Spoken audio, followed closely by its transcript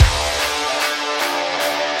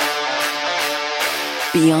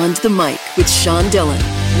Beyond the Mic with Sean Dillon.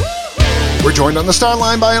 We're joined on the star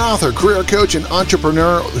line by an author, career coach, and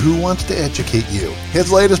entrepreneur who wants to educate you.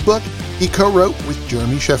 His latest book, he co-wrote with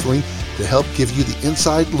Jeremy Scheffling to help give you the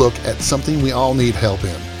inside look at something we all need help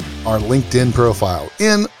in, our LinkedIn profile.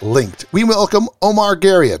 In Linked, we welcome Omar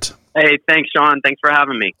Garriott. Hey, thanks, Sean. Thanks for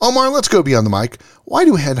having me. Omar, let's go beyond the mic. Why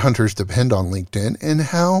do headhunters depend on LinkedIn, and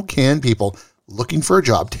how can people looking for a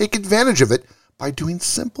job take advantage of it by doing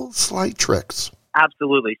simple, slight tricks?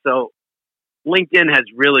 Absolutely. So LinkedIn has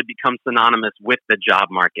really become synonymous with the job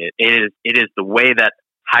market. It is the way that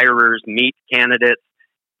hirers meet candidates.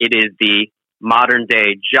 It is the modern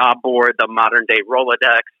day job board, the modern day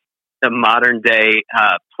Rolodex, the modern day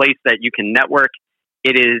place that you can network.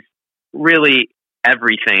 It is really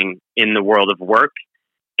everything in the world of work.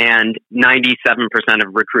 And 97%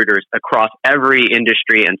 of recruiters across every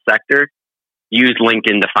industry and sector use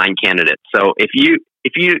LinkedIn to find candidates. So if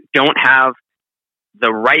you don't have the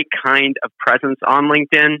right kind of presence on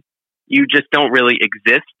LinkedIn, you just don't really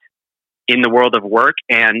exist in the world of work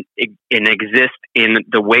and exist in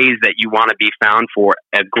the ways that you want to be found for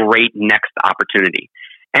a great next opportunity.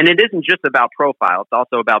 And it isn't just about profile. It's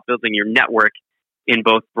also about building your network in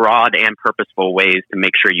both broad and purposeful ways to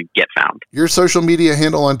make sure you get found. Your social media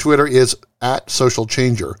handle on Twitter is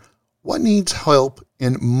 @SocialChanger. What needs help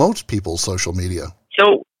in most people's social media?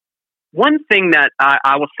 So one thing that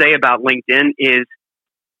I will say about LinkedIn is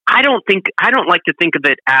I don't like to think of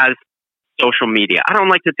it as social media. I don't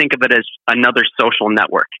like to think of it as another social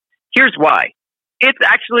network. Here's why. It's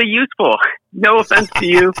actually useful. No offense to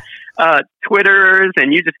you, Twitterers,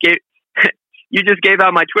 and you just gave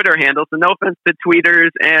out my Twitter handle, so no offense to tweeters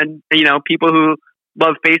and people who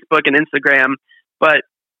love Facebook and Instagram, but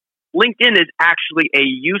LinkedIn is actually a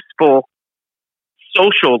useful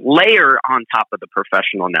social layer on top of the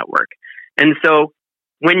professional network. And so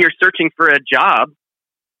when you're searching for a job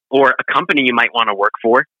or a company you might want to work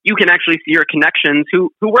for, you can actually see your connections who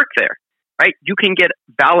work there, right? You can get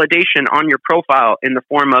validation on your profile in the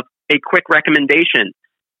form of a quick recommendation.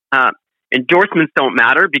 Endorsements don't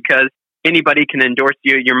matter because anybody can endorse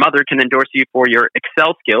you. Your mother can endorse you for your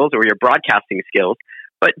Excel skills or your broadcasting skills,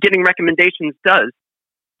 but getting recommendations does.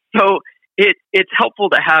 So it's helpful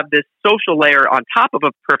to have this social layer on top of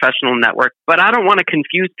a professional network, but I don't want to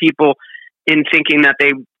confuse people in thinking that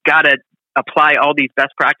they've got to apply all these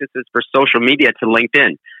best practices for social media to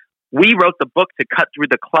LinkedIn. We wrote the book to cut through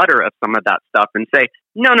the clutter of some of that stuff and say,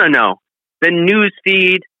 no. The news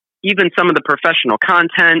feed, even some of the professional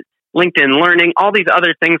content, LinkedIn Learning, all these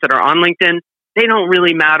other things that are on LinkedIn, they don't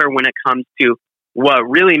really matter when it comes to what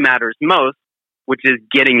really matters most, which is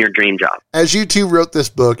getting your dream job. As you two wrote this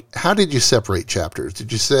book, how did you separate chapters?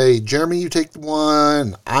 Did you say, Jeremy, you take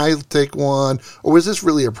one, I'll take one? Or was this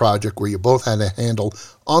really a project where you both had a handle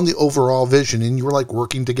on the overall vision and you were like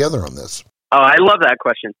working together on this? Oh, I love that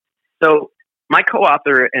question. So my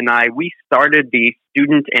co-author and I, we started the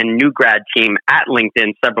student and new grad team at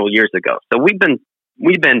LinkedIn several years ago. So we've been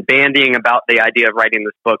bandying about the idea of writing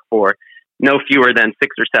this book for no fewer than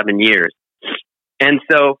 6 or 7 years. And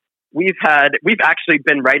so we've actually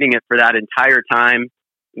been writing it for that entire time.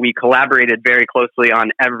 We collaborated very closely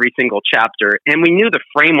on every single chapter, and we knew the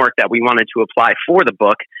framework that we wanted to apply for the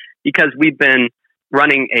book because we've been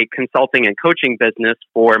running a consulting and coaching business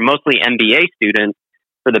for mostly MBA students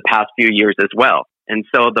for the past few years as well. And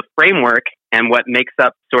so the framework and what makes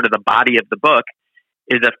up sort of the body of the book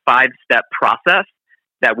is a 5-step process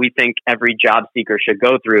that we think every job seeker should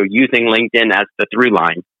go through using LinkedIn as the through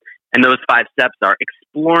line. And those 5 steps are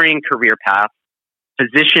exploring career paths,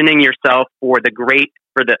 positioning yourself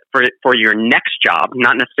for your next job,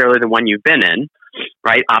 not necessarily the one you've been in,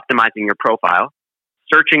 right? Optimizing your profile,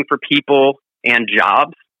 searching for people and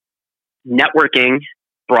jobs, networking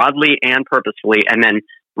broadly and purposefully, and then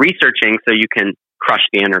researching so you can crush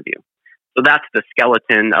the interview. So that's the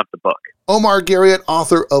skeleton of the book. Omar Garriott,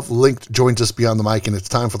 author of Linked, joins us beyond the mic, and it's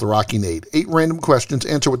time for the Rocky Nade. 8 random questions.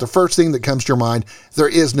 Answer with the first thing that comes to your mind. There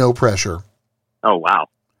is no pressure. Oh, wow.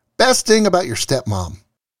 Best thing about your stepmom?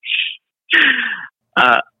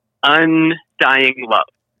 Undying love.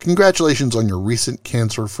 Congratulations on your recent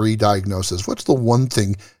cancer-free diagnosis. What's the one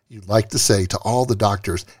thing you'd like to say to all the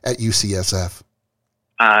doctors at UCSF?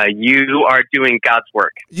 You are doing God's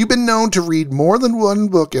work. You've been known to read more than one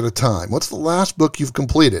book at a time. What's the last book you've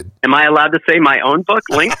completed? Am I allowed to say my own book,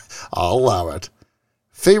 Link? I'll allow it.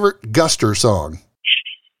 Favorite Guster song?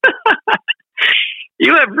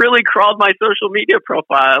 You have really crawled my social media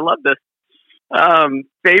profile. I love this.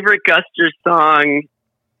 Favorite Guster song,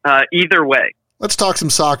 Either Way. Let's talk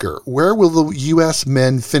some soccer. Where will the U.S.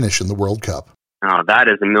 men finish in the World Cup? Oh, that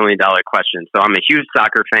is $1 million question. So I'm a huge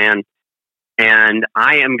soccer fan. and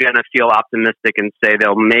I am going to feel optimistic and say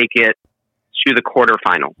they'll make it to the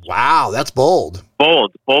quarterfinals. Wow, that's bold.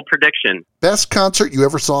 Bold prediction. Best concert you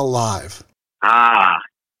ever saw live? I've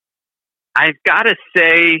got to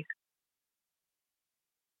say,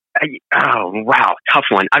 tough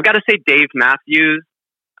one. I've got to say Dave Matthews.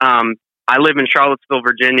 I live in Charlottesville,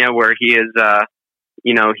 Virginia, where he is,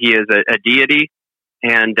 he is a deity.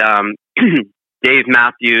 And Dave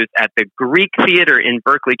Matthews at the Greek Theater in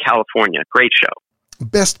Berkeley, California. Great show.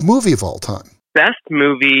 Best movie of all time? Best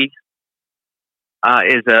movie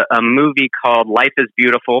is a movie called Life is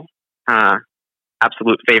Beautiful.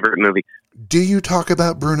 Absolute favorite movie. Do you talk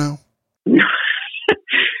about Bruno?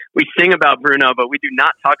 We sing about Bruno, but we do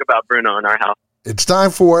not talk about Bruno in our house. It's time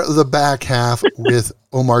for the back half with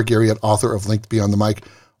Omar Garriott, author of Linked Beyond the Mic.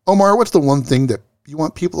 Omar, what's the one thing that you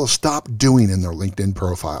want people to stop doing in their LinkedIn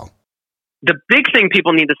profile? The big thing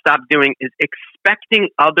people need to stop doing is expecting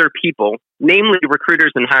other people, namely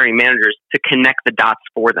recruiters and hiring managers, to connect the dots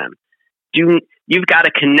for them. You've got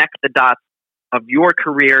to connect the dots of your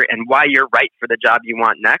career and why you're right for the job you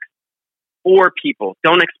want next for people.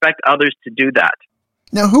 Don't expect others to do that.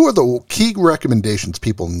 Now, who are the key recommendations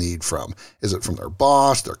people need from? Is it from their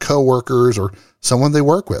boss, their coworkers, or someone they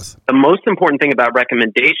work with? The most important thing about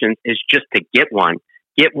recommendations is just to get one.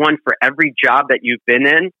 Get one for every job that you've been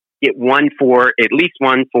in. Get at least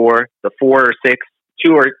one for the 4 or 6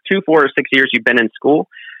 years you've been in school.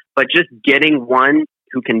 But just getting one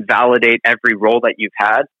who can validate every role that you've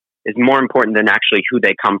had is more important than actually who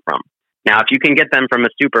they come from. Now, if you can get them from a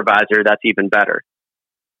supervisor, that's even better.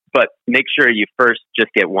 But make sure you first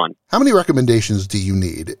just get one. How many recommendations do you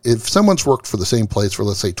need? If someone's worked for the same place for,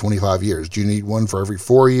 let's say, 25 years, do you need one for every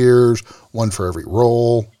 4 years, one for every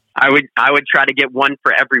role? I would try to get one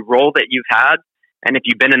for every role that you've had. And if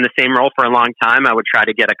you've been in the same role for a long time, I would try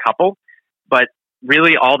to get a couple. But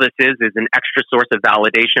really all this is an extra source of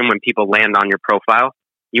validation when people land on your profile.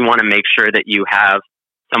 You want to make sure that you have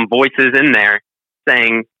some voices in there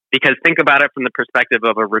saying, because think about it from the perspective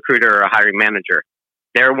of a recruiter or a hiring manager.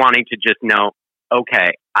 They're wanting to just know,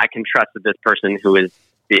 okay, I can trust that this person who is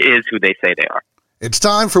who they say they are. It's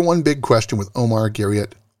time for One Big Question with Omar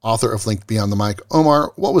Garriott, author of Linked Beyond the Mic.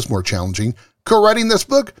 Omar, what was more challenging, co-writing this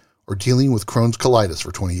book or dealing with Crohn's colitis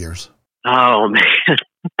for 20 years? Oh, man.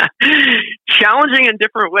 Challenging in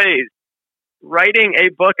different ways. Writing a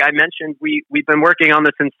book, I mentioned we've been working on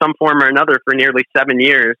this in some form or another for nearly 7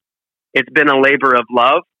 years. It's been a labor of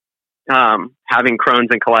love. Having Crohn's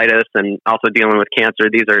and colitis and also dealing with cancer.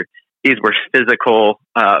 These were physical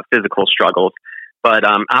struggles. But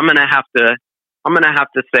I'm gonna have to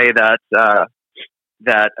say that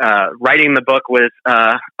writing the book was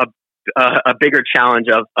a bigger challenge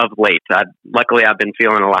of late. Luckily, I've been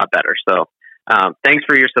feeling a lot better. So thanks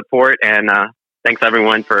for your support and thanks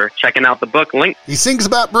everyone for checking out the book. Link. He sings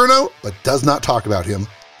about Bruno, but does not talk about him.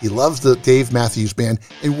 He loves the Dave Matthews Band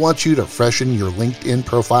and wants you to freshen your LinkedIn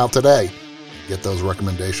profile today. Get those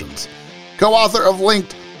recommendations. Co-author of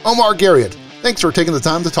Linked, Omar Garriott. Thanks for taking the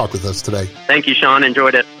time to talk with us today. Thank you, Sean.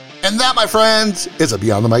 Enjoyed it. And that, my friends, is a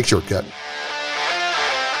Beyond the Mic shortcut.